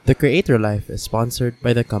The Creator Life is sponsored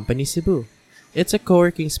by the company Cebu. It's a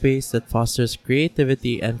co-working space that fosters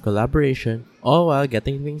creativity and collaboration, all while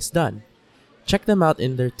getting things done. Check them out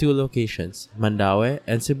in their two locations, Mandaue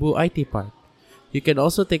and Cebu IT Park. You can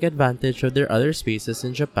also take advantage of their other spaces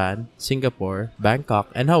in Japan, Singapore,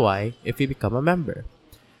 Bangkok, and Hawaii if you become a member.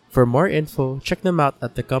 For more info, check them out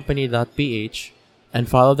at thecompany.ph and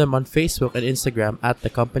follow them on Facebook and Instagram at The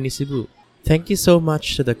Company Cebu. Thank you so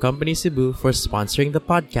much to The Company Cebu for sponsoring the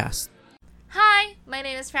podcast. Hi, my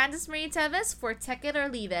name is Francis Marie Teves for Tech It or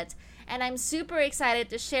Leave It, and I'm super excited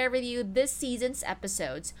to share with you this season's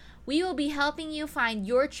episodes. We will be helping you find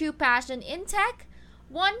your true passion in tech,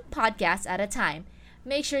 one podcast at a time.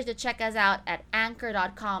 Make sure to check us out at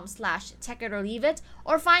anchor.com/techitorleaveit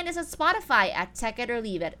or find us at Spotify at Tech It or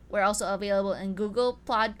Leave It. We're also available in Google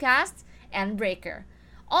Podcasts and Breaker.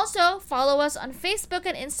 Also, follow us on Facebook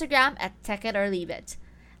and Instagram at Tech It or Leave It.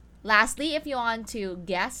 Lastly, if you want to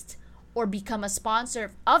guest or become a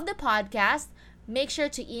sponsor of the podcast, make sure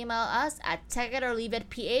to email us at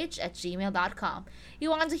techitorleaveitph@gmail.com. We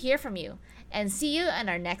want to hear from you. And see you in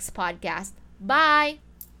our next podcast. Bye!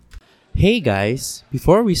 Hey guys,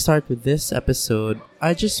 before we start with this episode,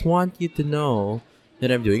 I just want you to know that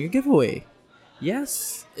I'm doing a giveaway.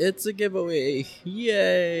 Yes, it's a giveaway.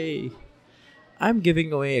 Yay! I'm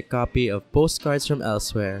giving away a copy of Postcards from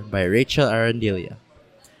Elsewhere by Rachel Arandelia.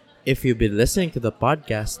 If you've been listening to the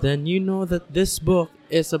podcast, then you know that this book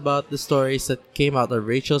is about the stories that came out of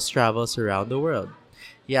Rachel's travels around the world.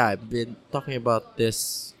 Yeah, I've been talking about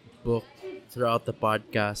this book throughout the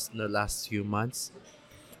podcast in the last few months.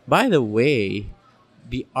 By the way,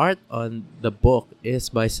 the art on the book is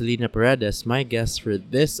by Celina Paredes, my guest for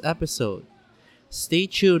this episode. Stay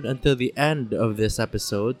tuned until the end of this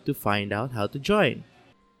episode to find out how to join.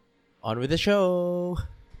 On with the show!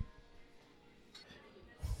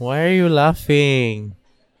 Why are you laughing?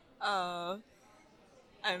 I'm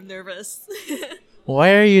nervous.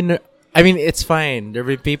 Why are you I mean, it's fine. There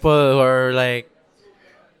will be people who are like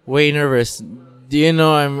way nervous. Do you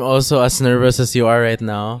know I'm also as nervous as you are right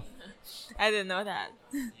now? I didn't know that.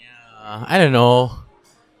 Yeah, I don't know.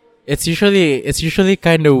 It's usually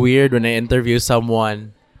kind of weird when I interview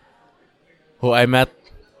someone who I'm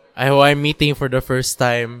meeting for the first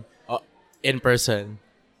time in person.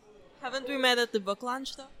 Haven't we met at the book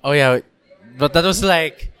launch though? Oh yeah, but that was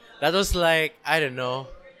like I don't know,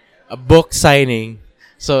 a book signing.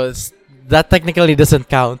 So that technically doesn't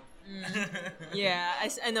count. Yeah,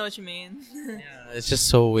 I know what you mean. Yeah, it's just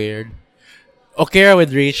so weird. Okay,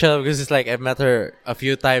 with Rachel because it's like I met her a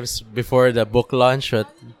few times before the book launch. But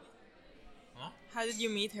How did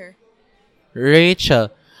you meet her?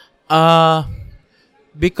 Rachel,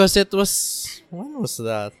 because it was, when was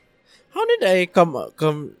that? How did I come?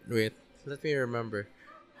 Wait, let me remember.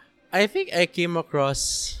 I think I came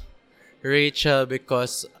across Rachel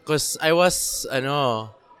because I was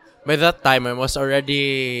by that time I was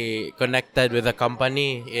already connected with a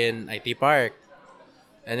company in IT Park,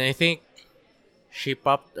 and I think she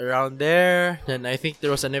popped around there. Then I think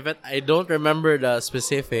there was an event. I don't remember the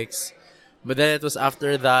specifics, but then it was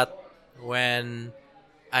after that when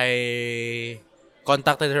I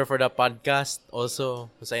contacted her for the podcast also,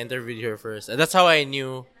 because I interviewed her first, and that's how I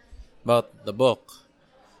knew about the book.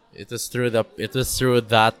 It was through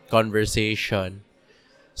that conversation.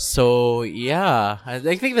 So yeah, I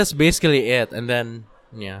think that's basically it. And then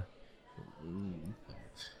yeah,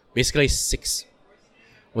 basically 6.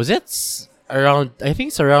 Was it around? I think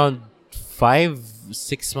it's around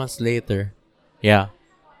 5-6 months later. Yeah.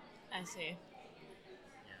 I see.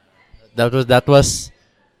 That was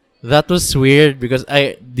weird because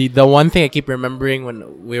the one thing I keep remembering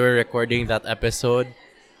when we were recording that episode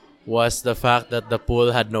was the fact that the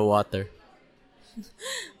pool had no water.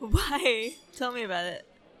 Why? Tell me about it.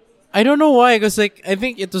 I don't know why, because like I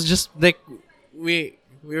think it was just like we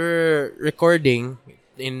were recording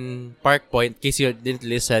in Park Point. In case you didn't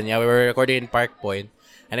listen, yeah, we were recording in Park Point,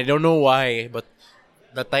 and I don't know why, but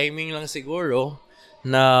the timing lang siguro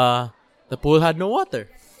na the pool had no water.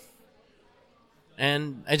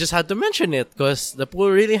 And I just had to mention it because the pool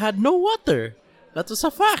really had no water. That was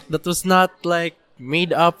a fact. That was not like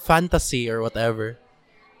made up fantasy or whatever.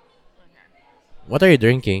 What are you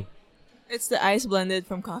drinking? It's the ice blended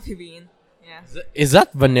from Coffee Bean. Yeah. Is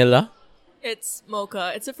that vanilla? It's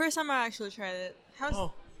mocha. It's the first time I actually tried it.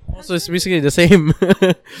 Oh, so it's basically the same.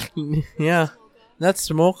 Yeah, that's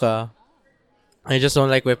mocha. I just don't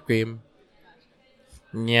like whipped cream.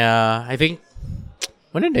 Yeah, I think.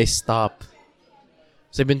 When did I stop?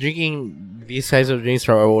 So I've been drinking these kinds of drinks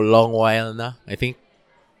for a long while na. I think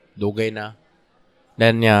dugay na.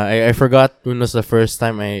 Then yeah, I forgot when was the first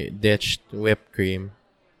time I ditched whipped cream.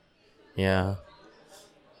 Yeah.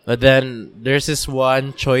 But then there's this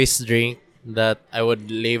one choice drink that I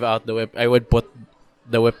would leave out the whip. I would put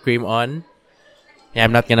the whipped cream on. Yeah,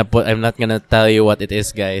 I'm not gonna tell you what it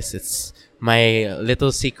is, guys. It's my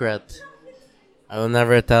little secret. I will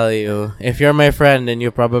never tell you. If you're my friend, then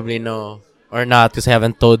you probably know. Or not, because I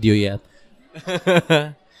haven't told you yet.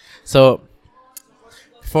 So,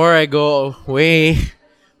 before I go way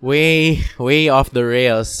off the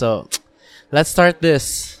rails, so let's start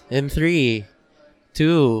this in 3,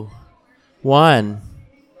 2, 1,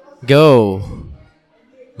 go.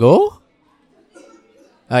 Go?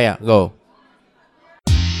 Oh yeah, go.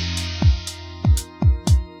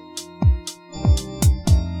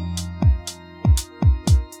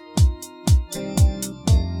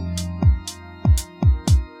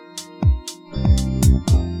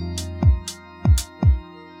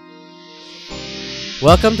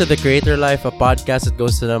 Welcome to The Creator Life, a podcast that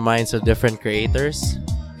goes to the minds of different creators.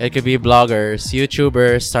 It could be bloggers,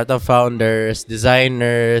 YouTubers, startup founders,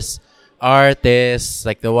 designers, artists,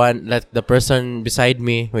 like the person beside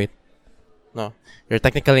me. Wait, no, you're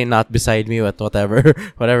technically not beside me, but whatever,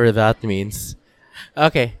 whatever that means.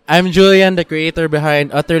 Okay, I'm Julian, the creator behind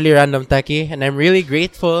Utterly Random Techie, and I'm really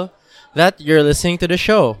grateful that you're listening to the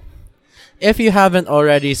show. If you haven't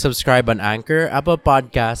already subscribed on Anchor, Apple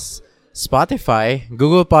Podcasts, Spotify,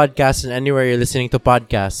 Google Podcasts, and anywhere you're listening to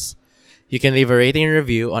podcasts, you can leave a rating and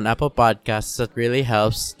review on Apple Podcasts. That really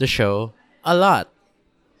helps the show a lot.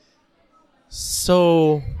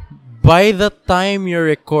 So, by the time you're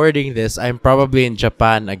recording this, I'm probably in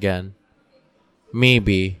Japan again.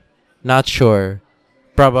 Maybe. Not sure.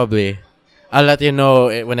 Probably. I'll let you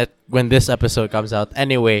know when this episode comes out.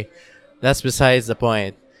 Anyway, that's besides the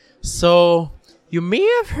point. So, you may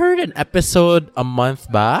have heard an episode a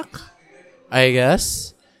month back, I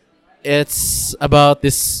guess. It's about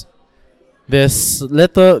this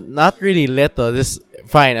little, not really little,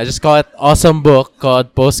 fine, I just call it awesome book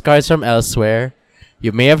called Postcards from Elsewhere.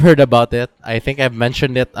 You may have heard about it. I think I've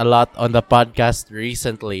mentioned it a lot on the podcast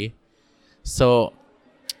recently. So,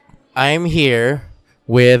 I'm here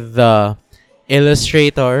with the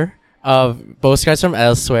illustrator of Postcards from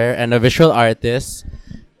Elsewhere and a visual artist.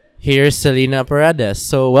 Here's Celina Paredes.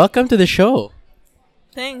 So, welcome to the show.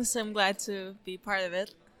 Thanks. I'm glad to be part of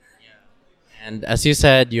it. And as you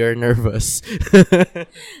said, you're nervous.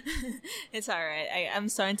 It's alright. I'm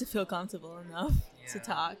starting to feel comfortable enough to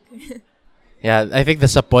talk. Yeah, I think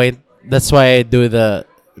that's the point. That's why I do the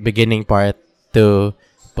beginning part to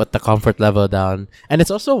put the comfort level down. And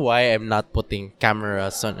it's also why I'm not putting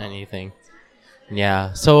cameras on anything.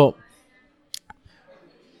 Yeah, so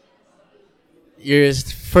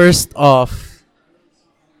first off,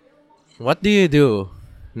 what do you do?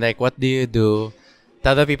 Like, what do you do?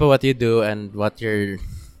 Tell the people what you do and what you're,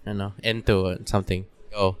 into and something.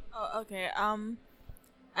 Go. Oh, okay.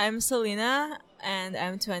 I'm Celina and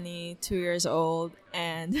I'm 22 years old,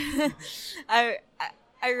 and I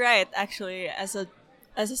write actually as a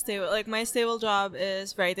stable, like, my stable job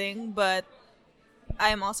is writing, but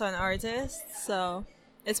I'm also an artist, so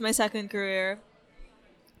it's my second career.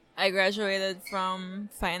 I graduated from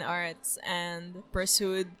fine arts and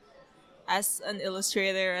pursued as an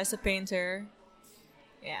illustrator, as a painter.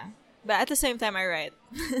 Yeah. But at the same time, I write.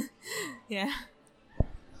 Yeah.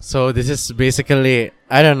 So this is basically,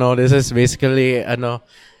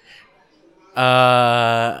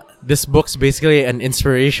 this book's basically an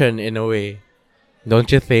inspiration in a way.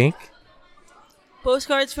 Don't you think?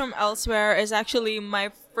 Postcards from Elsewhere is actually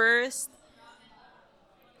my first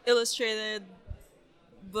illustrated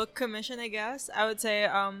book commission, I guess. I would say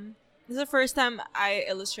this is the first time I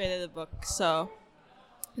illustrated a book, so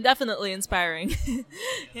definitely inspiring.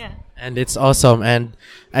 Yeah. And it's awesome. And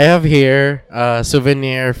I have here a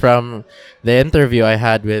souvenir from the interview I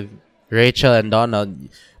had with Rachel and Donald.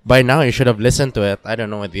 By now you should have listened to it. I don't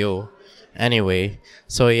know with you. Anyway,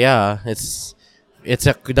 so yeah,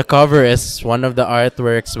 the cover is one of the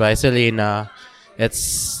artworks by Celina.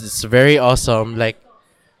 It's very awesome. Like,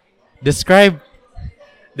 describe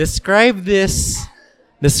this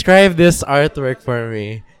artwork for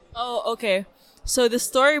me. Oh, okay. So the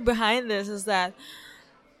story behind this is that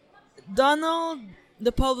Donald,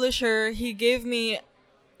 the publisher, he gave me,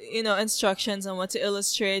 instructions on what to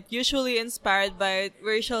illustrate, usually inspired by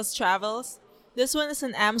Rachel's travels. This one is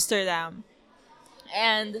in Amsterdam.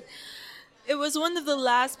 And it was one of the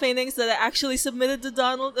last paintings that I actually submitted to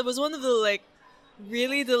Donald. It was one of the,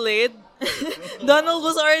 really delayed. Donald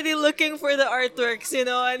was already looking for the artworks,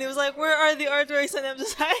 and he was like, where are the artworks? And I'm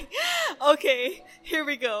just like, okay, here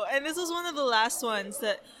we go. And this was one of the last ones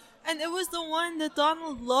and it was the one that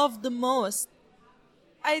Donald loved the most.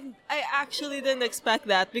 I actually didn't expect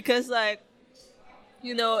that because like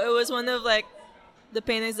it was one of like the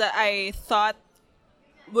paintings that I thought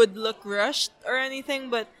would look rushed or anything,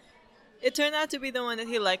 but it turned out to be the one that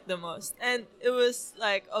he liked the most, and it was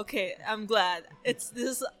like, okay, I'm glad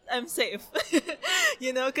I'm safe,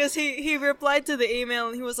 because he replied to the email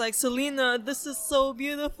and he was like, Celina, this is so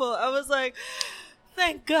beautiful. I was like,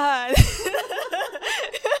 thank God,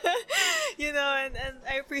 and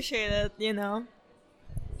I appreciate it, Yeah,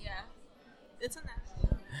 it's a nice.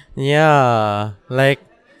 Yeah, like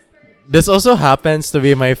this also happens to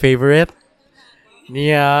be my favorite.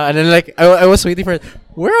 Yeah, and then like I was waiting for it.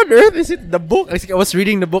 Where on earth is it? The book. I was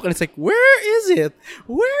reading the book, and it's like, where is it?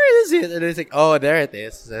 Where is it? And it's like, oh, there it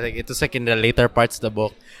is. I think it was like in the later parts of the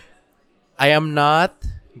book. I am not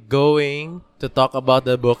going to talk about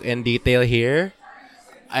the book in detail here.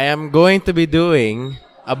 I am going to be doing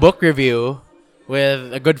a book review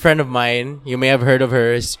with a good friend of mine. You may have heard of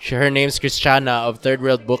her. Her name's Christiana of Third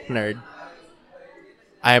World Book Nerd.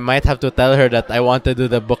 I might have to tell her that I want to do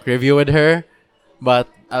the book review with her, but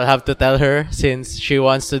I'll have to tell her since she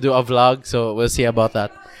wants to do a vlog, so we'll see about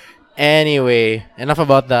that. Anyway, enough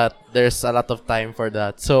about that. There's a lot of time for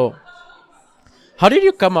that. So, how did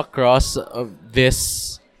you come across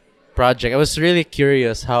this project? I was really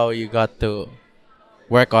curious how you got to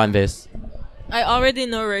work on this. I already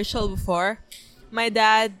know Rachel before. My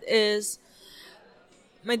dad teaches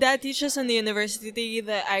in the university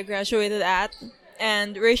that I graduated at.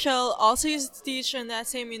 And Rachel also used to teach in that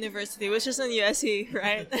same university, which is in USC,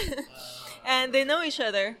 right? And they know each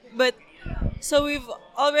other. But so we've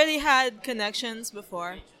already had connections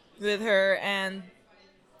before with her, and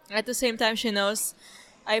at the same time she knows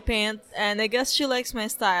I paint, and I guess she likes my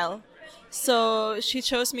style. So she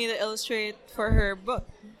chose me to illustrate for her book.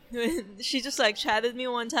 She just like chatted me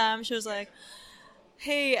one time. She was like,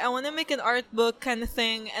 "Hey, I want to make an art book kind of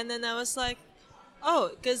thing." And then I was like,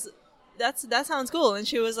 "Oh, because that sounds cool." And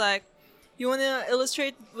she was like, "You want to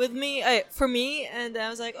illustrate with me for me?" And I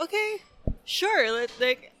was like, "Okay, sure."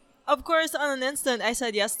 Like, of course, on an instant, I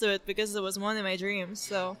said yes to it because it was one of my dreams.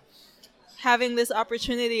 So having this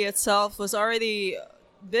opportunity itself was already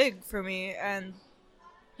big for me, and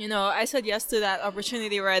I said yes to that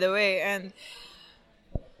opportunity right away. And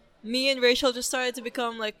me and Rachel just started to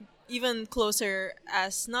become like even closer,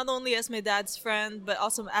 as not only as my dad's friend but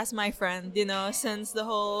also as my friend, since the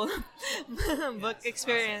whole book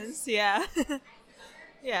experience. Yeah.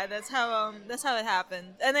 Yeah, that's how it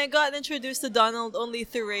happened. And I got introduced to Donald only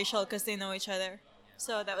through Rachel because they know each other,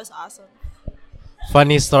 so that was awesome.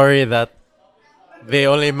 Funny story that they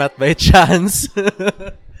only met by chance.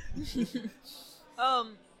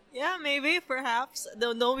 Yeah, maybe, perhaps.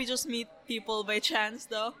 Don't we just meet people by chance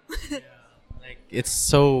though? Like, it's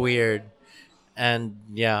so weird. And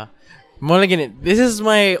yeah. More like this is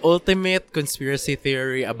my ultimate conspiracy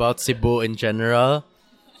theory about Cebu in general.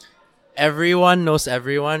 Everyone knows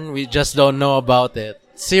everyone. We just don't know about it.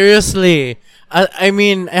 Seriously. I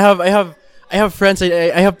mean, I have friends.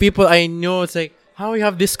 I have people I know. It's like, how we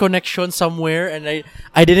have this connection somewhere, and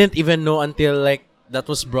I didn't even know until like that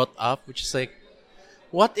was brought up, which is like,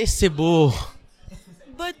 what is Cebu?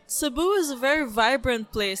 But Cebu is a very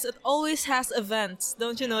vibrant place. It always has events,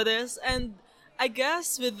 don't you notice? And I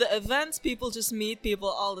guess with the events, people just meet people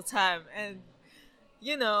all the time, and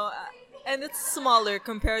and it's smaller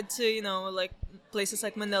compared to like places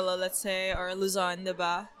like Manila, let's say, or Luzon,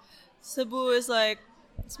 diba? Cebu is like,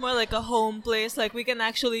 it's more like a home place. Like, we can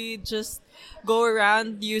actually just go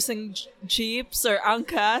around using jeeps or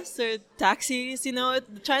angkas or taxis. The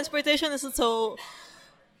transportation isn't so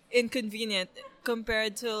inconvenient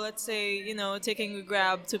compared to, let's say, taking a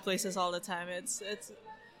Grab to places all the time. It's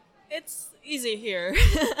easy here.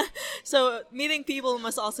 So meeting people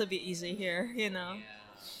must also be easy here,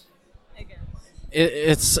 I guess.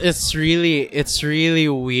 It's really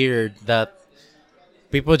weird that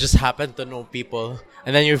people just happen to know people,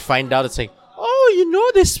 and then you find out it's like, oh, you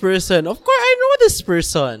know this person. Of course, I know this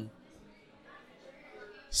person.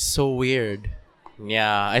 So weird.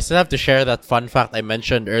 Yeah, I still have to share that fun fact I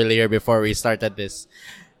mentioned earlier before we started this.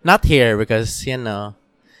 Not here because I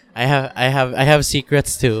have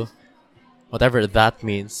secrets too, whatever that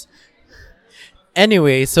means.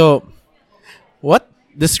 Anyway, so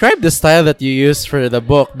describe the style that you use for the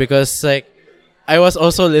book, because like I was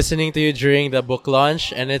also listening to you during the book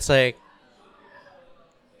launch, and it's like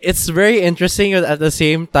it's very interesting. At the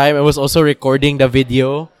same time, I was also recording the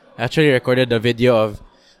video. I actually recorded the video of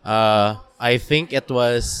I think it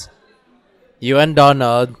was you and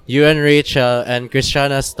Donald, you and Rachel, and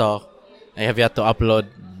Christiana's talk. I have yet to upload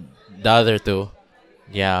the other two.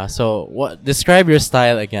 Yeah. So, what? Describe your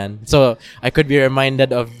style again, so I could be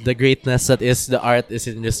reminded of the greatness that is the art is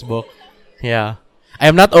in this book. Yeah. I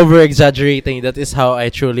am not over exaggerating. That is how I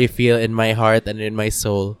truly feel in my heart and in my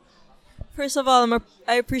soul. First of all,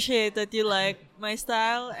 I appreciate that you like my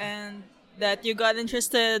style and that you got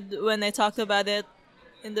interested when I talked about it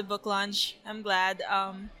in the book launch. I'm glad.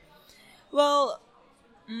 Well,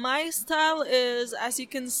 my style is, as you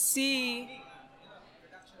can see,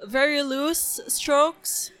 very loose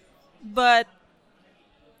strokes, but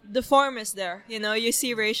the form is there. You know, you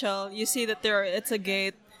see Rachel, you see that it's a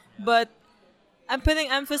gate, but I'm putting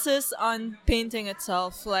emphasis on painting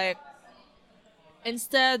itself. Like,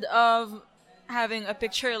 instead of having a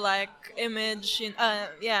picture like image,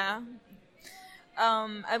 yeah,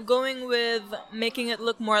 I'm going with making it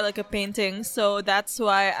look more like a painting. So that's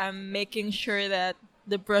why I'm making sure that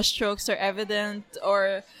the brushstrokes are evident,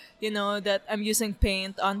 or that I'm using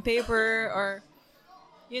paint on paper, or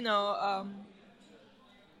you know,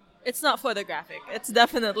 it's not photographic. It's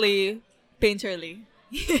definitely painterly.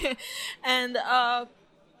 And I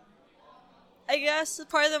guess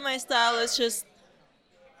part of my style is just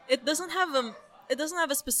it doesn't have a it doesn't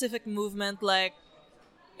have a specific movement like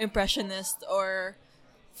impressionist, or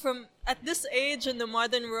from at this age in the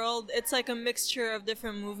modern world it's like a mixture of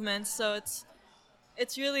different movements. So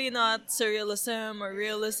it's really not surrealism or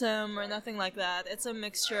realism or nothing like that. It's a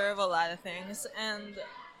mixture of a lot of things. And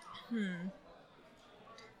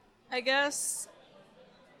I guess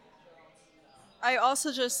I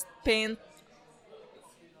also just paint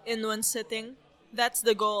in one sitting. That's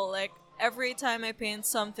the goal. Like, every time I paint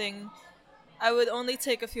something, I would only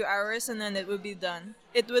take a few hours and then it would be done.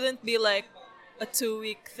 It wouldn't be like a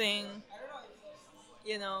 2-week thing.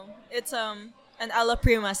 It's an alla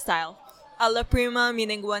prima style. Alla prima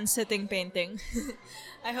meaning one sitting painting.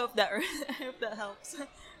 I hope that I hope that helps.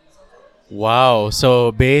 Wow.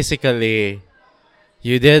 So basically,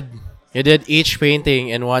 you did you did each painting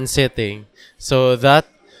in one sitting. So that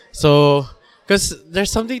so because there's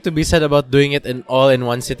something to be said about doing it in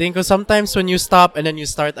one sitting. Because sometimes when you stop and then you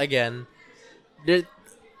start again, the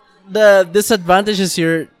the disadvantage is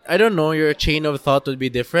your chain of thought would be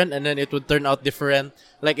different, and then it would turn out different.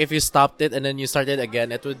 Like if you stopped it and then you started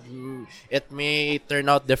again, it may turn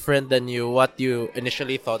out different than what you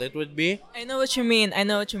initially thought it would be. I know what you mean. I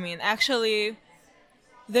know what you mean. Actually,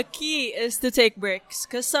 the key is to take breaks,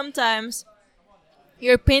 because sometimes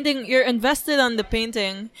you're invested on the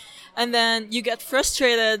painting, and then you get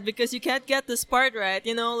frustrated because you can't get this part right.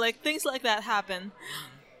 Like things like that happen.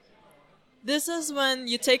 This is when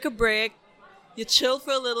you take a break, you chill for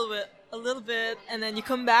a little bit, and then you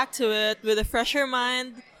come back to it with a fresher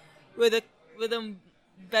mind, with a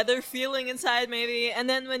better feeling inside maybe. And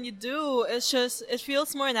then when you do, it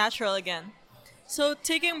feels more natural again. So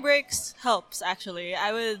taking breaks helps actually.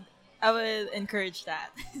 I would encourage that.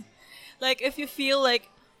 Like if you feel like,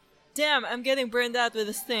 damn, I'm getting burned out with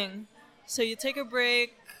this thing, so you take a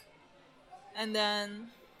break, and then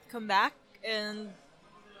come back, and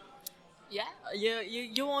yeah,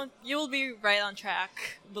 you will be right on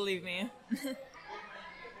track. Believe me.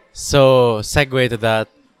 So segue to that.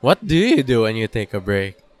 What do you do when you take a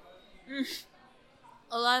break?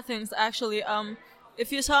 A lot of things actually.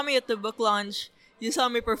 If you saw me at the book launch, you saw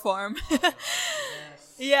me perform.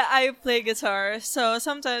 Yeah, I play guitar, so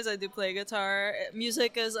sometimes I do play guitar.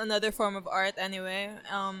 Music is another form of art anyway.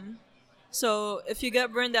 So if you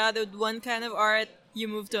get burned out with one kind of art, you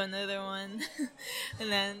move to another one,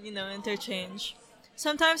 and then interchange.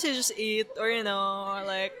 Sometimes you just eat, or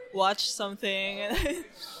like watch something,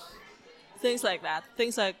 things like that.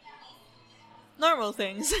 Things like normal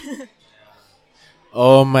things.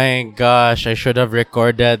 Oh my gosh, I should have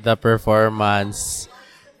recorded the performance.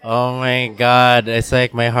 Oh my god, it's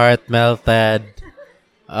like my heart melted.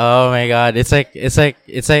 Oh my god, it's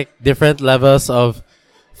like different levels of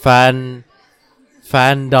fan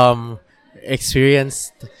fandom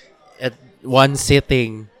experienced at one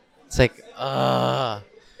sitting. It's like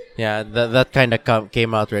yeah, that kind of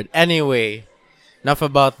came out weird. Anyway, enough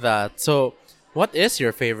about that. So, what is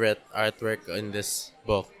your favorite artwork in this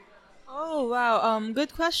book? Oh wow,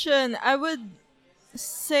 good question. I would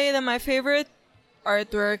say that my favorite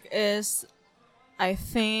artwork is, I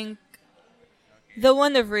think, the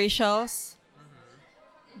one of Rachel's.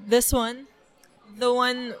 This one, the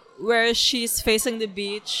one where she's facing the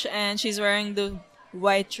beach and she's wearing the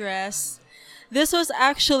white dress. This was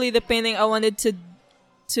actually the painting I wanted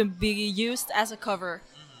to be used as a cover.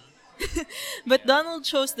 But Donald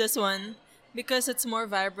chose this one because it's more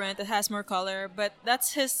vibrant, it has more color, but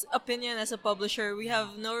that's his opinion as a publisher. We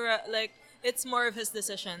have no it's more of his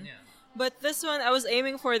decision. But this one, I was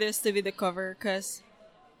aiming for this to be the cover because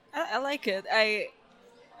I like it. I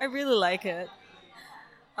really like it.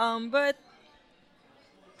 But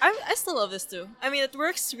I still love this too. I mean, it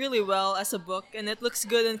works really well as a book, and it looks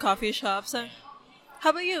good in coffee shops. How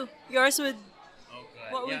about you? Yours would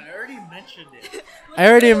what would I already mentioned it. I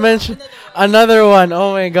already mentioned another one.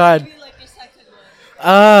 Oh my god. be like your second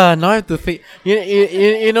one? Now I have to think.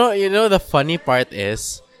 You know the funny part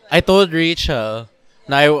is I told Rachel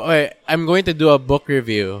now I'm going to do a book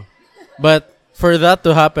review, but for that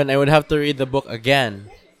to happen, I would have to read the book again.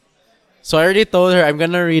 So I already told her I'm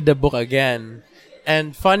gonna read the book again,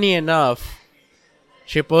 and funny enough,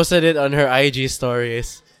 she posted it on her IG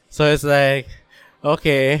stories. So it's like,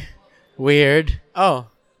 okay, weird. Oh,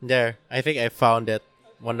 there. I think I found it.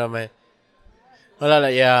 One of my.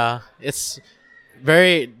 Wala, yeah, it's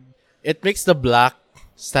very. It makes the black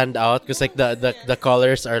stand out because like the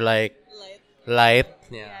colors are like Light. light.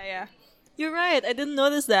 Yeah, Yeah. yeah. You're right. I didn't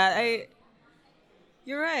notice that.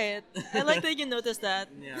 You're right. I like that you noticed that.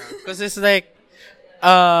 Yeah. Because it's like,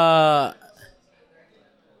 uh,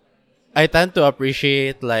 I tend to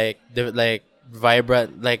appreciate like the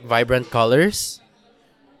vibrant colors,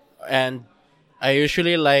 and I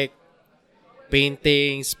usually like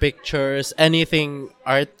paintings, pictures, anything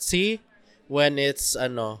artsy when it's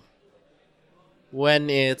when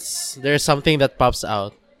it's there's something that pops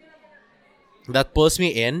out that pulls me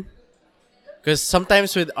in. Because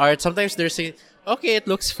sometimes with art, sometimes there's a okay, it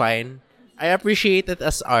looks fine. I appreciate it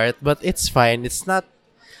as art, but it's fine. It's not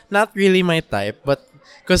really my type. But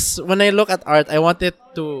because when I look at art, I want it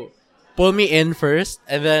to pull me in first,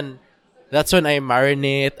 and then that's when I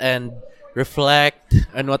marinate and reflect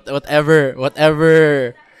and whatever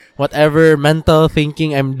mental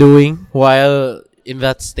thinking I'm doing while in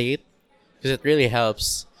that state, because it really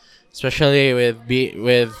helps, especially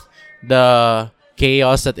with the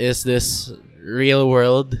chaos that is this real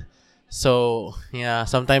world. So yeah,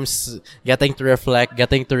 sometimes getting to reflect,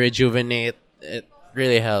 getting to rejuvenate, it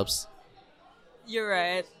really helps. You're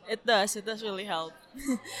right. It does. It does really help.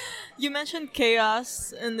 You mentioned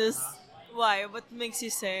chaos in this. Why? What makes you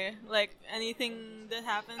say like anything that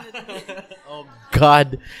happened? Oh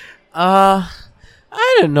God, uh,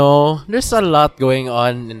 I don't know. There's a lot going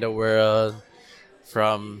on in the world,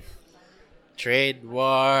 from trade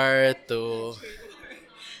war to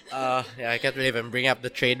yeah, I can't really even bring up the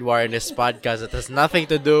trade war in this podcast. It has nothing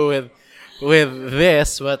to do with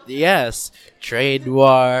this, but yes, trade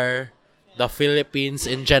war, the Philippines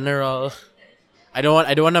in general. I don't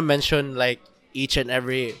want to mention like each and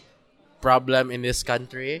every problem in this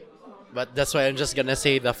country, but that's why I'm just gonna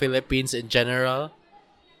say the Philippines in general.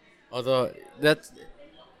 Although that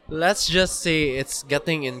let's just say it's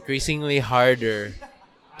getting increasingly harder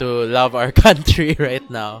to love our country right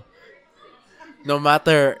now. No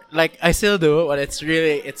matter like I still do, but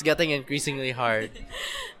it's getting increasingly hard.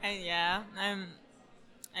 And yeah,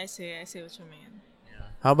 I see. I see what you mean.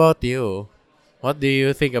 How about you? What do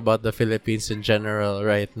you think about the Philippines in general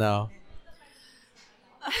right now?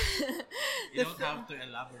 The don't have to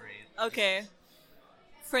elaborate. Okay.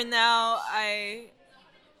 For now, I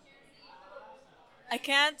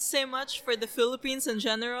can't say much for the Philippines in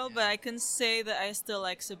general, but I can say that I still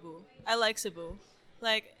like Cebu. I like Cebu.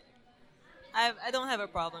 Like I don't have a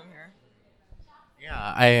problem here.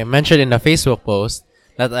 Yeah, I mentioned in a Facebook post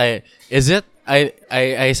that I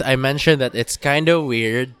mentioned that it's kind of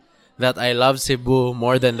weird that I love Cebu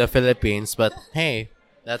more than the Philippines, but hey,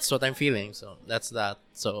 that's what I'm feeling. So that's that.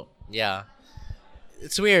 So yeah,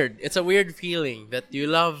 it's weird. It's a weird feeling that you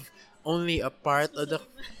love only a part of the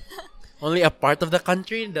only a part of the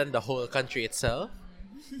country than the whole country itself.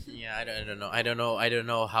 Yeah, I don't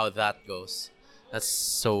know how that goes. That's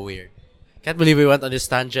so weird. Can't believe we went on this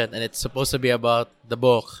tangent and it's supposed to be about the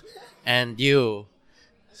book and you.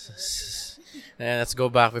 And let's go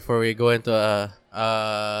back before we go into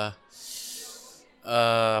a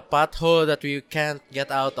pothole that we can't get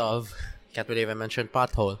out of. Can't believe I mentioned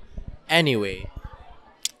pothole. Anyway,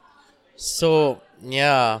 so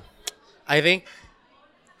yeah, I think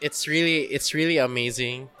it's really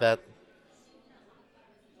amazing that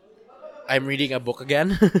I'm reading a book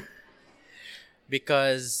again.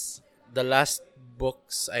 Because the last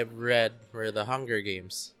books I've read were the Hunger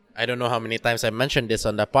Games. I don't know how many times I mentioned this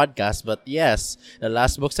on the podcast, but yes, the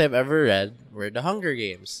last books I've ever read were the Hunger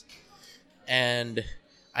Games. And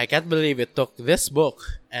I can't believe it took this book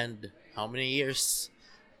and how many years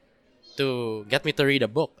to get me to read a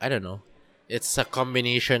book. I don't know. It's a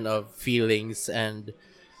combination of feelings and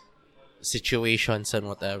situations and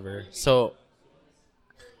whatever. So,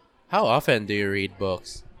 how often do you read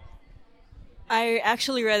books? I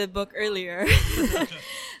actually read a book earlier.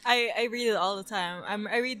 I read it all the time.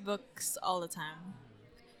 I read books all the time.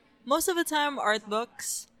 most of the time art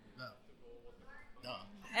books.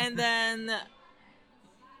 And then,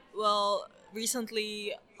 well,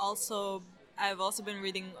 recently also I've also been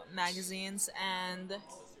reading magazines and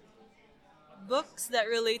books that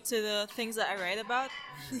relate to the things that I write about.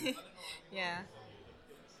 Yeah.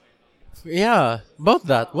 Yeah, about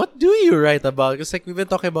that. What do you write about? Because like we've been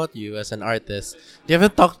talking about you as an artist. You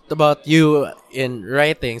haven't talked about you in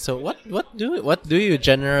writing. So what do you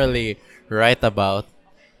generally write about?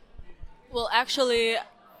 Well, actually,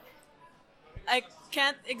 I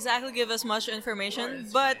can't exactly give as much information,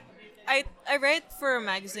 but I write for a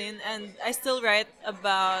magazine and I still write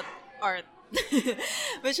about art.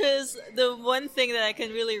 Which is the one thing that I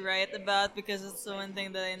can really write about because it's the one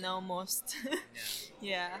thing that I know most.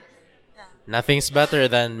 Yeah. Nothing's better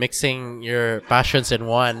than mixing your passions in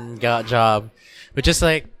one job, which is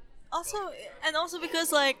like Also, and also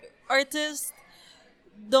because like artists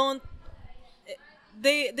don't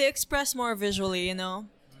they express more visually, you know.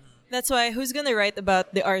 That's why who's gonna write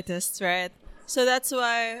about the artists, right? So that's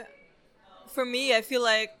why for me I feel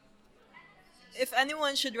like if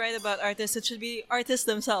anyone should write about artists, it should be artists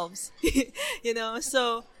themselves. You know,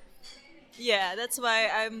 so yeah, that's why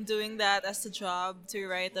I'm doing that as a job to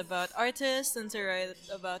write about artists and to write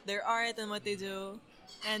about their art and what they do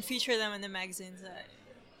and feature them in the magazines.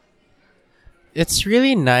 it's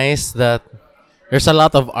really nice that there's a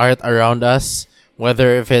lot of art around us,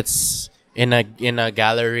 whether if it's in a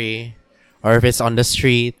gallery, or if it's on the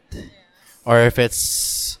street, or if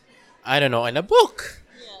it's I don't know in a book.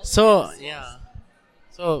 So yeah.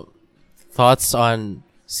 So thoughts on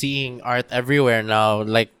seeing art everywhere now?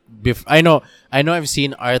 Like I know I've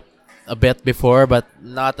seen art a bit before, but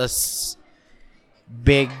not as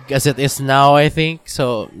big as it is now. I think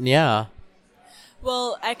so. Yeah.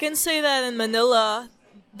 Well, I can say that in Manila,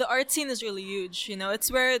 the art scene is really huge. You know, it's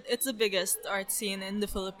the biggest art scene in the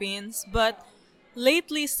Philippines. But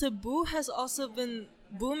lately, Cebu has also been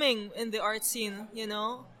booming in the art scene. You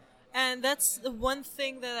know, and that's the one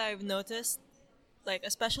thing that I've noticed. Like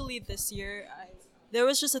especially this year, there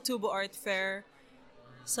was just a Tubo Art Fair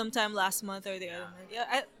sometime last month or the other month.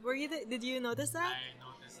 Yeah, were you? Did you notice that?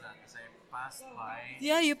 Noticed that because I passed by.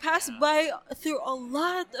 Yeah, you pass by through a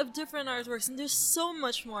lot of different artworks, and there's so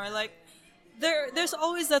much more. Like there's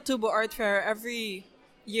always that Tubo Art Fair every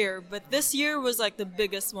year, but this year was like the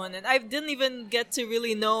biggest one, and I didn't even get to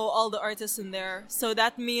really know all the artists in there. So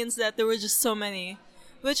that means that there were just so many,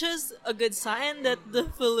 which is a good sign that the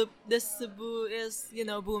Cebu is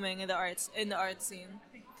booming in the art scene,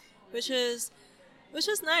 which is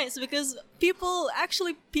nice because people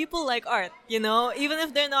like art, even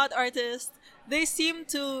if they're not artists, they seem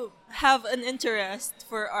to have an interest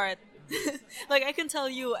for art. Like I can tell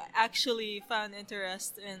you actually found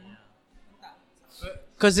interest in.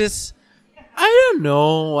 Cause it's I don't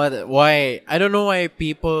know I don't know why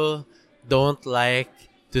people don't like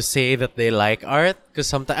to say that they like art. Cause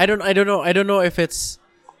sometimes I don't know if it's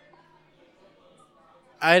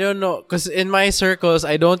I don't know. Cause in my circles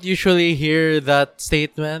I don't usually hear that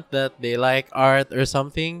statement that they like art or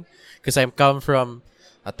something. Cause I come from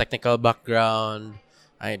a technical background.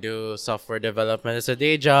 I do software development as a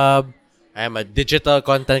day job. I'm a digital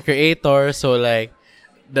content creator, so like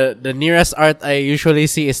the nearest art I usually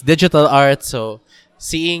see is digital art. So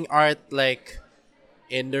seeing art like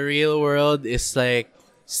in the real world is like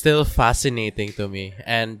still fascinating to me.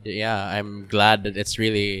 And yeah, I'm glad that it's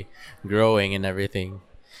really growing and everything.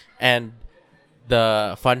 And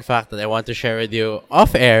the fun fact that I want to share with you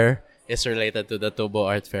off air is related to the Tubo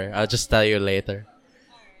Art Fair. I'll just tell you later.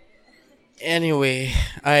 Anyway,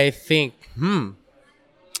 I think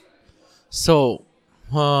so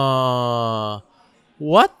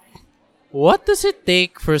what what does it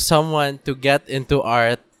take for someone to get into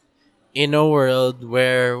art in a world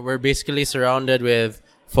where we're basically surrounded with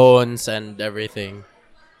phones and everything?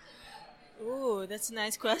 Ooh, that's a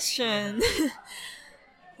nice question.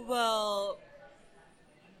 Well,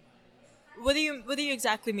 what do you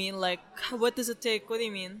exactly mean? Like, what does it take? What do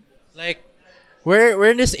you mean? Like we're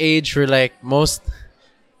in this age where like most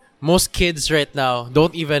kids right now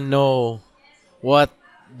don't even know what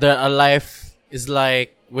a life is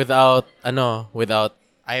like without without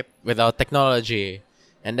technology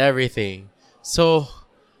and everything. So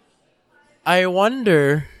I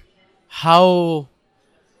wonder how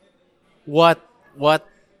what what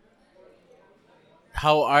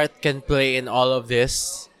how art can play in all of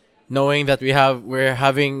this, knowing that we're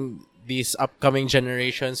having these upcoming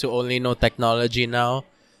generations who only know technology now.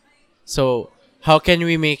 So how can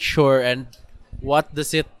we make sure, and what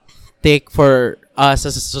does it take for us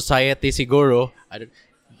as a society siguro?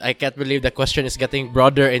 I can't believe the question is getting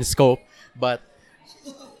broader in scope, but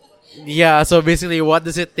Yeah, so basically, what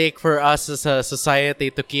does it take for us as a society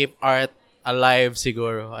to keep art alive,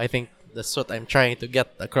 siguro? I think that's what I'm trying to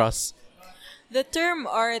get across. The term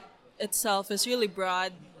art itself is really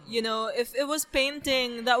broad. You know, if it was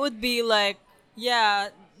painting, that would be like, yeah,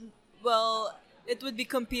 well, it would be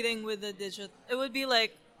competing with the digital. It would be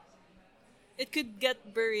like, it could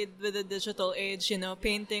get buried with the digital age, you know,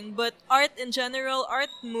 painting. But art in general, art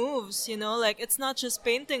moves, you know, like it's not just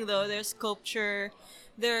painting though. There's sculpture,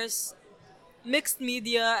 there's mixed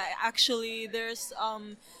media actually, there's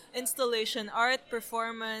installation art,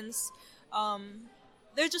 performance,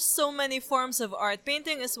 there's just so many forms of art.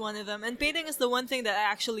 Painting is one of them, and painting is the one thing that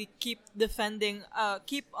I actually keep defending,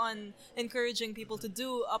 keep on encouraging people to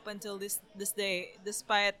do up until this day,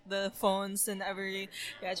 despite the phones and every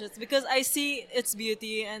gadgets, because I see its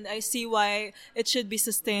beauty and I see why it should be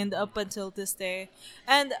sustained up until this day.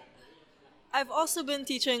 And I've also been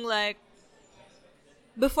teaching, like,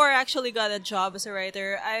 before I actually got a job as a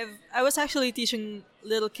writer, I was actually teaching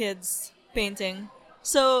little kids painting.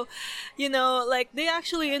 So, you know, like they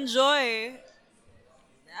actually enjoy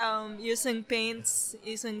using paints,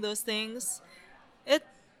 using those things. It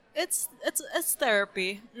it's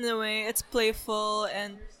therapy in a way. It's playful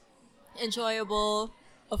and enjoyable,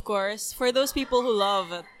 of course, for those people who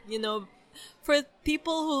love it. You know, for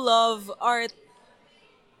people who love art,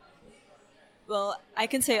 well, I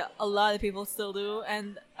can say a lot of people still do,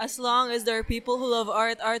 and as long as there are people who love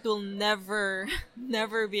art, art will never,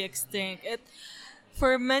 never be extinct. It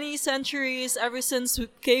for many centuries, ever since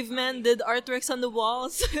cavemen did artworks on the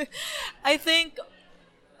walls, I think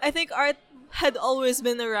art had always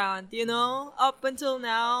been around. You know, up until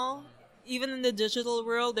now, even in the digital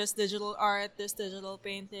world, there's digital art, there's digital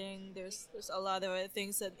painting, there's a lot of other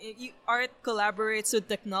things that art collaborates with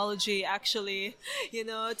technology actually, you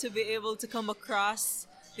know, to be able to come across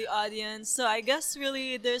the audience. So I guess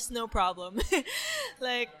really there's no problem.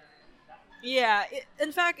 Like, yeah,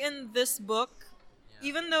 in fact, in this book,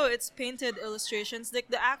 even though it's painted illustrations, like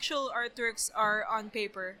the actual artworks are on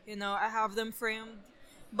paper. You know, I have them framed,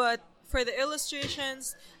 but for the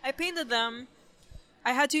illustrations, I painted them.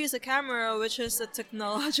 I had to use a camera, which is a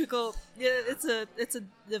technological. Yeah, it's a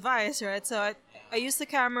device, right? So I used the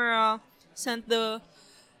camera, sent the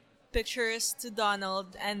pictures to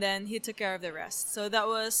Donald, and then he took care of the rest. So that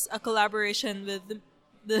was a collaboration with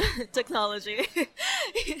the technology.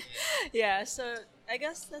 Yeah. So I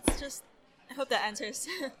guess that's just. I hope that answers.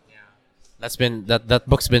 That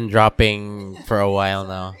book's been dropping for a while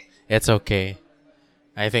now. It's okay.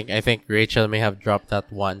 I think Rachel may have dropped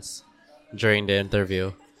that once during the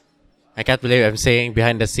interview. I can't believe I'm saying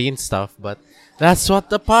behind the scenes stuff, but that's what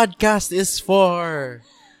the podcast is for.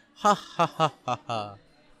 Ha ha ha ha ha.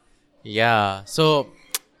 Yeah. So,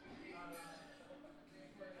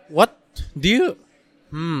 what do you?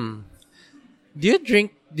 Do you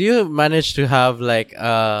drink? Do you manage to have like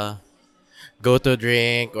go to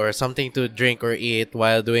drink or something to drink or eat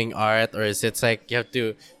while doing art, or is it like you have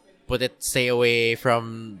to stay away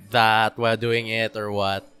from that while doing it, or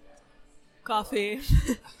what? Coffee.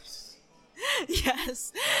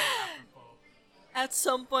 Yes. At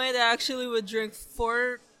some point, I actually would drink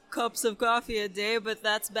 4 cups of coffee a day, but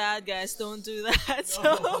that's bad, guys. Don't do that.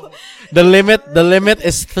 So, The limit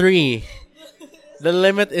is 3. The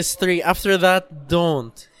limit is 3. After that,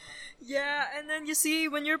 don't. yeah, and then you see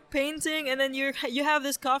when you're painting, and then you have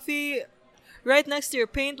this coffee right next to your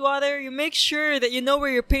paint water. You make sure that you know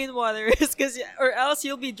where your paint water is, or else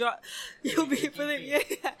you'll be putting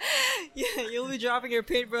you'll be dropping your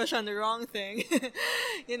paintbrush on the wrong thing.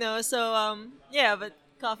 You know, so yeah, but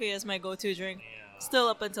coffee is my go-to drink. Still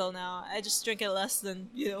up until now, I just drink it less than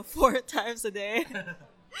 4 times a day.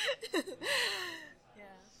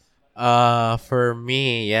 For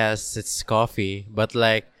me, yes, it's coffee. But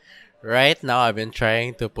like right now I've been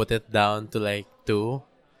trying to put it down to like 2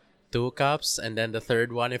 cups, and then the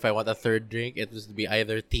third one, if I want a third drink, it would be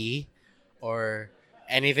either tea or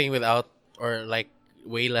anything without, or like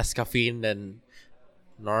way less caffeine than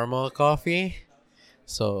normal coffee.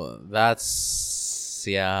 So that's,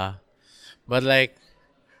 yeah. But like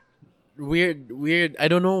weird, I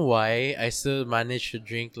don't know why I still manage to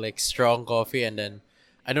drink like strong coffee, and then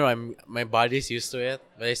I don't know, my body's used to it,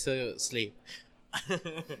 but I still sleep.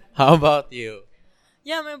 How about you?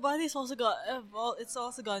 Yeah, my body's also it's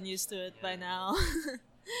also gotten used to it by now.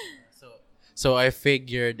 So I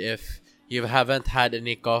figured if you haven't had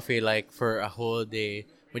any coffee like for a whole day,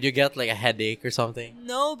 Would you get like a headache or something?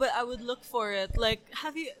 No, but I would look for it. Like,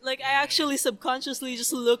 have you, like, I actually subconsciously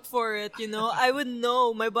just look for it, you know? I would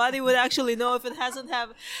know. My body would actually know if it hasn't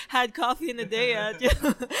have had coffee in a day yet. You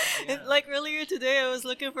know? And, like, earlier today, I was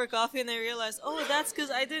looking for coffee and I realized, oh, that's because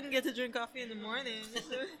I didn't get to drink coffee in the morning.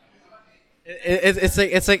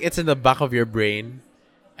 It's like it's in the back of your brain,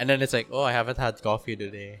 and then it's like, oh, I haven't had coffee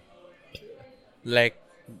today. Like,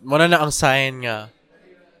 muna na ang sign nga.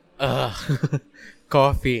 Ugh.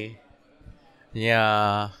 Coffee.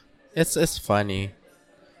 Yeah. It's funny.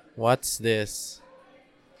 What's this?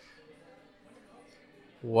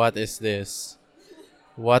 What is this?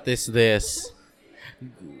 What is this?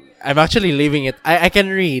 I'm actually leaving it. I can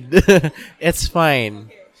read. It's fine.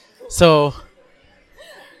 So,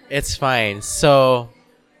 it's fine. So,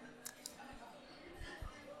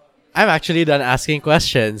 I'm actually done asking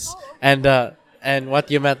questions. And what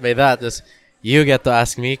you meant by that is you get to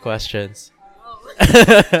ask me questions.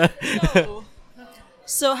 So,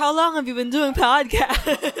 so how long have you been doing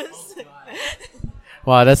podcasts?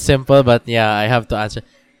 Wow, that's simple, but yeah, I have to answer.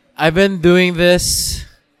 I've been doing this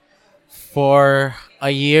for a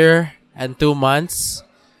year and 2 months.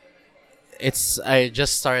 I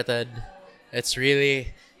just started.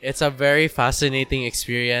 It's a very fascinating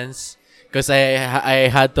experience because I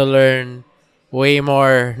had to learn way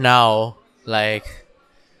more now, like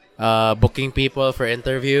booking people for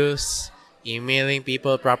interviews, emailing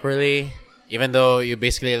people properly. Even though you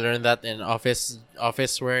basically learn that in office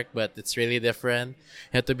work, but it's really different.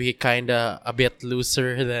 You have to be kinda a bit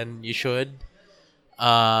looser than you should.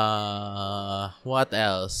 What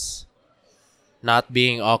else? Not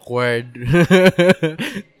being awkward.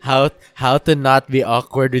 How to not be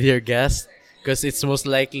awkward with your guest, because it's most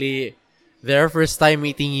likely their first time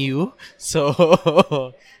meeting you.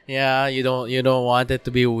 So yeah, you don't want it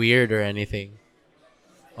to be weird or anything.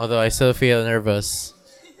 Although I still feel nervous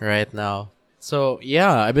right now. So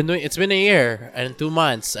yeah, it's been a year and 2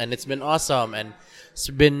 months, and it's been awesome, and it's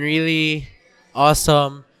been really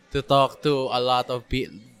awesome to talk to a lot of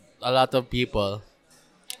people. Really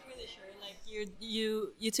sure. Like,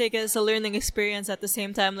 you take it as a learning experience at the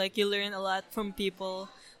same time. Like, you learn a lot from people.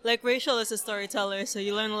 Like, Rachel is a storyteller, so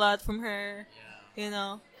you learn a lot from her. You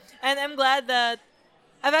know, and I'm glad that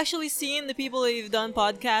I've actually seen the people that you've done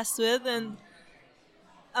podcasts with, and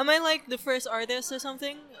am I like the first artist or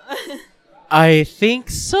something? I think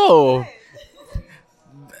so.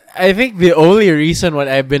 I think the only reason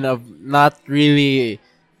why I've been not really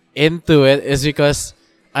into it is because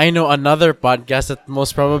I know another podcast that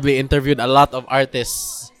most probably interviewed a lot of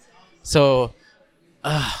artists. So,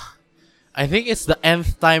 I think it's the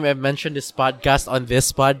nth time I've mentioned this podcast on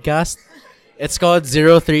this podcast. It's called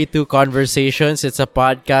 032 Conversations. It's a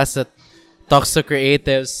podcast that talks to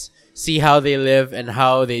creatives, see how they live and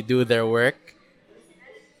how they do their work.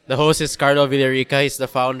 The host is Carlo Villarica. He's the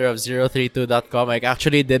founder of 032.com. I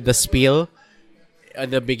actually did the spiel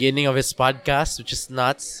at the beginning of his podcast, which is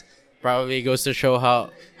nuts. Probably goes to show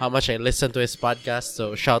how much I listen to his podcast.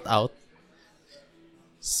 So shout out.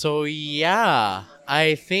 So yeah,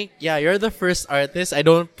 I think you're the first artist. I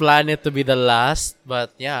don't plan it to be the last,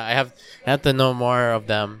 but yeah, I have to know more of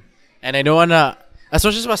them, and I don't wanna, as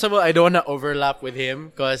much as possible, I don't wanna overlap with him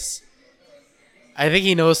because I think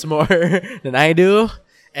he knows more than I do,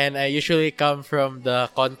 and I usually come from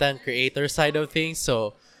the content creator side of things.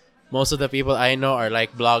 So most of the people I know are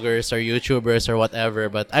like bloggers or YouTubers or whatever,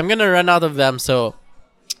 but I'm gonna run out of them, so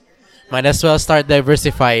might as well start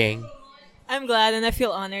diversifying. I'm glad, and I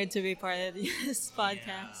feel honored to be part of this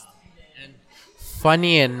podcast. And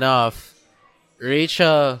funny enough,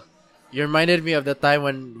 Rachel, you reminded me of the time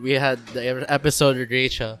when we had the episode with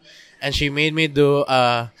Rachel, and she made me do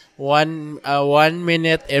 1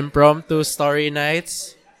 minute impromptu story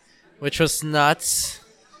nights, which was nuts.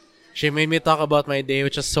 She made me talk about my day,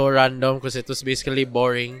 which was so random because it was basically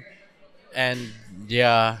boring, and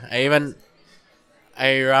yeah, I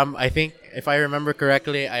think if I remember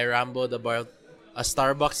correctly, I rambled about a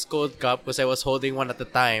Starbucks cold cup because I was holding one at the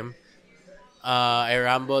time. I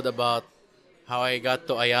rambled about how I got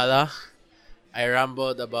to Ayala. I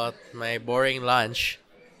rambled about my boring lunch,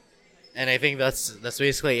 and I think that's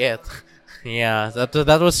basically it. Yeah,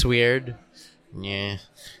 that was weird. Yeah,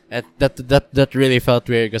 that really felt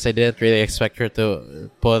weird because I didn't really expect her to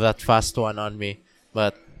pull that fast one on me,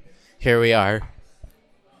 but here we are.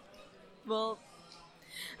 Well,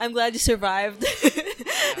 I'm glad you survived.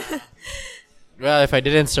 Well, if I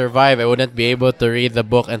didn't survive, I wouldn't be able to read the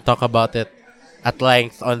book and talk about it at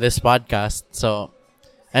length on this podcast. So,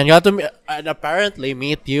 and got to and apparently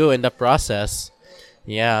meet you in the process.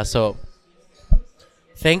 Yeah, so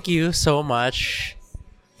thank you so much.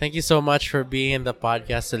 Thank you so much for being in the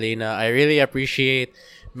podcast, Celina. I really appreciate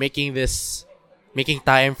making this, making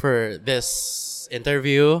time for this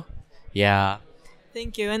interview. Yeah.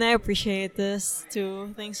 Thank you, and I appreciate this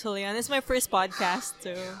too. Thanks, Julian. It's my first podcast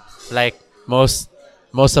too. Like most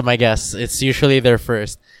of my guests, it's usually their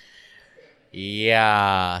first.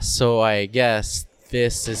 Yeah, so I guess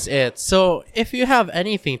this is it. So if you have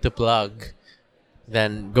anything to plug,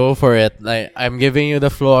 then go for it. Like I'm giving you the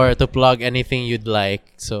floor to plug anything you'd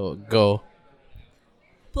like. So go.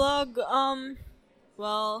 Plug,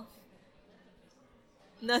 well,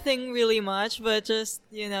 nothing really much, but just,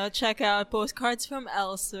 check out Postcards from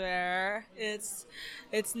Elsewhere. It's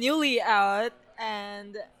newly out,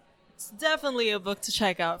 and it's definitely a book to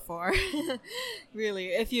check out for.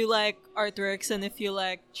 Really, if you like artworks and if you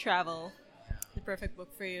like travel, the perfect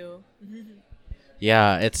book for you.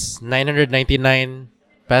 Yeah, it's 999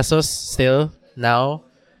 pesos still now.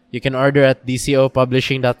 You can order at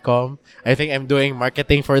dcopublishing.com. I think I'm doing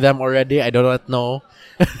marketing for them already. I do not know.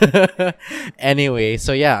 Anyway,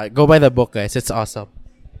 so yeah, go buy the book, guys. It's awesome.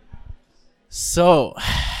 So,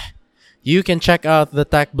 you can check out the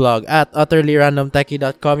tech blog at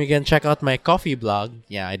utterlyrandomtechie.com. You can check out my coffee blog.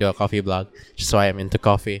 Yeah, I do a coffee blog. Just why I'm into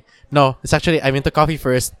coffee. No, it's actually, I'm into coffee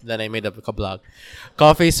first, then I made a blog.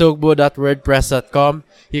 coffeesogbu.wordpress.com.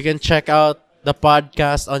 You can check out the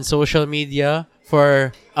podcast on social media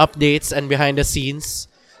for updates and behind the scenes.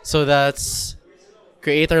 So that's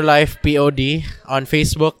Creator Life POD on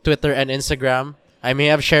Facebook, Twitter, and Instagram. I may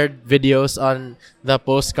have shared videos on the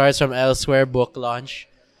Postcards from Elsewhere book launch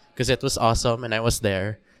because it was awesome and I was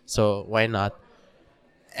there. So why not?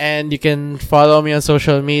 And you can follow me on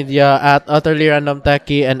social media at Utterly Random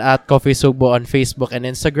Techie and at Coffee Sugbo on Facebook and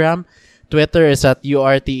Instagram. Twitter is at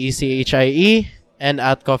URTECHIE and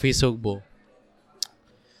at Coffee Sugbo.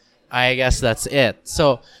 I guess that's it.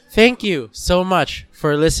 So thank you so much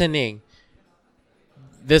for listening.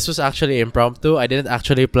 This was actually impromptu. I didn't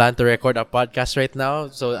actually plan to record a podcast right now.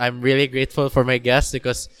 So I'm really grateful for my guests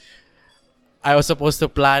because I was supposed to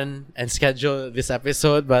plan and schedule this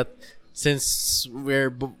episode, but since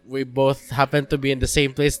we both happen to be in the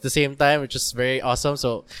same place at the same time, which is very awesome.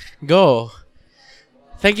 So go.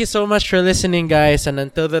 Thank you so much for listening, guys. And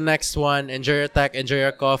until the next one, enjoy your tech, enjoy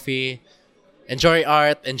your coffee, enjoy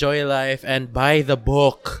art, enjoy life, and buy the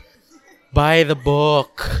book. Buy the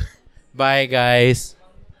book. Bye, guys.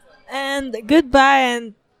 And goodbye,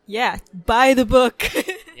 and buy the book.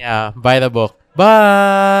 Yeah, buy the book.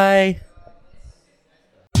 Bye.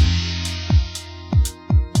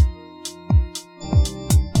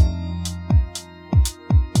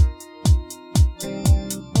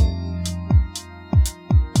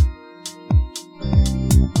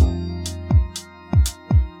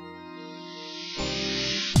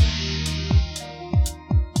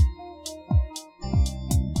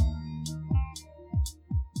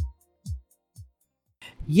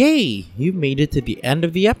 Yay! You made it to the end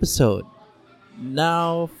of the episode.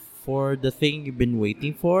 Now for the thing you've been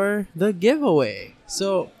waiting for, the giveaway.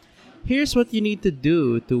 So, here's what you need to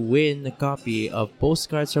do to win a copy of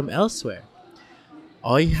Postcards from Elsewhere.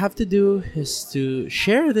 All you have to do is to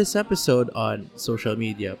share this episode on social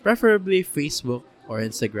media, preferably Facebook or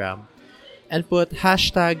Instagram, and put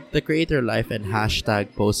hashtag The Creator Life and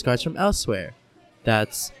hashtag Postcards from Elsewhere.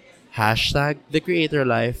 That's hashtag The Creator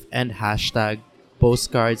Life and hashtag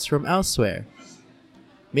Postcards from Elsewhere.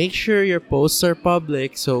 Make sure your posts are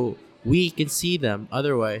public so we can see them.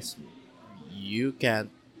 Otherwise, you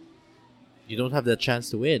don't have the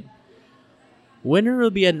chance to win. Winner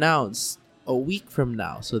will be announced a week from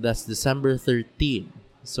now. So that's December 13.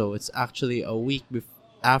 So it's actually a week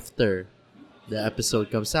after the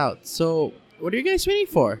episode comes out. So what are you guys waiting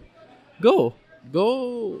for? Go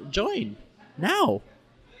join now.